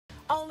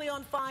Only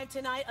on 5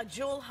 tonight, a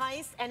jewel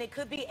heist, and it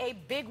could be a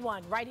big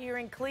one right here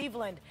in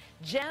Cleveland.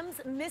 Gems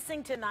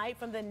missing tonight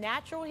from the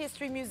Natural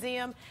History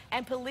Museum,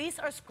 and police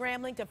are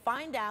scrambling to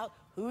find out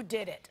who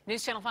did it.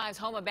 News Channel 5's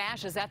Homa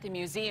Bash is at the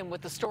museum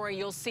with the story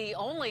you'll see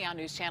only on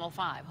News Channel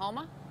 5.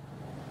 Homa?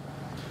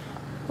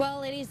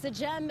 Well, ladies, the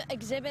gem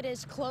exhibit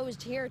is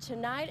closed here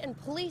tonight, and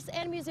police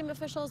and museum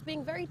officials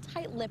being very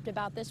tight-lipped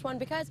about this one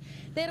because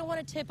they don't want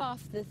to tip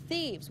off the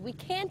thieves. We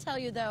can tell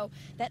you, though,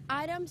 that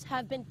items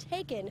have been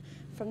taken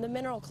from the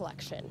mineral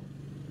collection.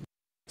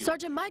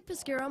 Sergeant Mike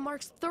Pesquero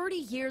marks 30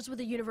 years with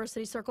the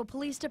University Circle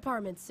Police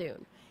Department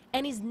soon,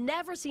 and he's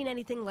never seen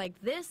anything like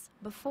this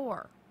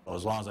before. Well,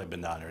 as long as I've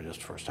been down here, this is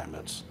the first time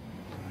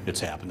it's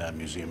happened that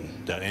museum,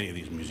 that any of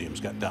these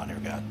museums got down here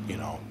got,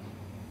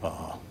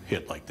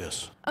 hit like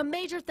this. A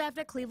major theft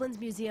at Cleveland's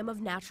Museum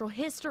of Natural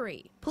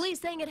History. Police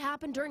saying it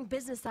happened during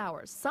business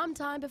hours,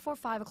 sometime before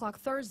 5 o'clock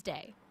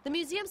Thursday. The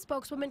museum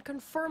spokeswoman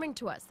confirming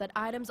to us that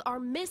items are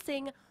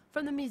missing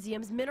from the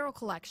museum's mineral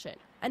collection.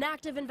 An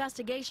active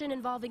investigation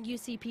involving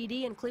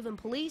UCPD and Cleveland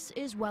police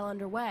is well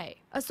underway.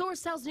 A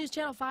source tells News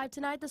Channel 5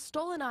 tonight the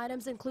stolen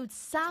items include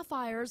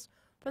sapphires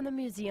from the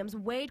museum's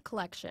Wade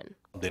collection.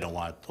 They don't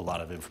want a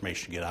lot of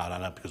information to get out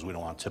on it because we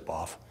don't want to tip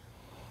off,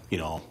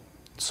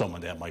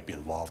 someone that might be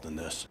involved in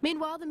this.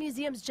 Meanwhile, the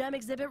museum's gem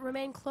exhibit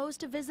remained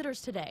closed to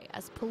visitors today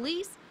as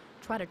police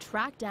try to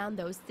track down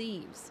those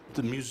thieves.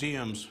 The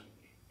museums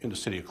in the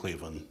city of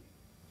Cleveland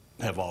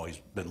have always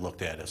been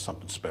looked at as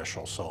something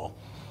special, so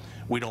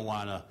we don't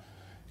want to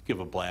give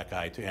a black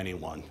eye to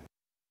anyone.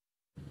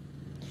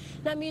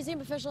 Now,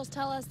 museum officials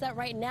tell us that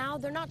right now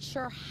they're not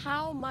sure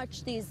how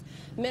much these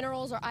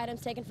minerals or items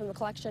taken from the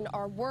collection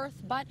are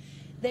worth, but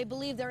they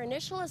believe their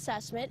initial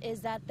assessment is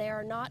that they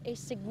are not a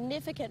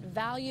significant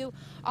value.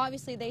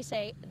 Obviously, they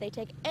say they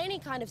take any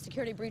kind of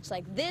security breach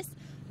like this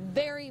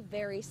very,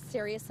 very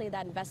seriously.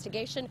 That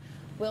investigation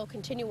will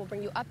continue. We'll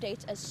bring you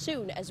updates as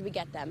soon as we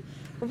get them.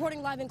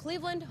 Reporting live in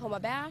Cleveland, Homa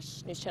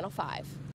Bash, News Channel 5.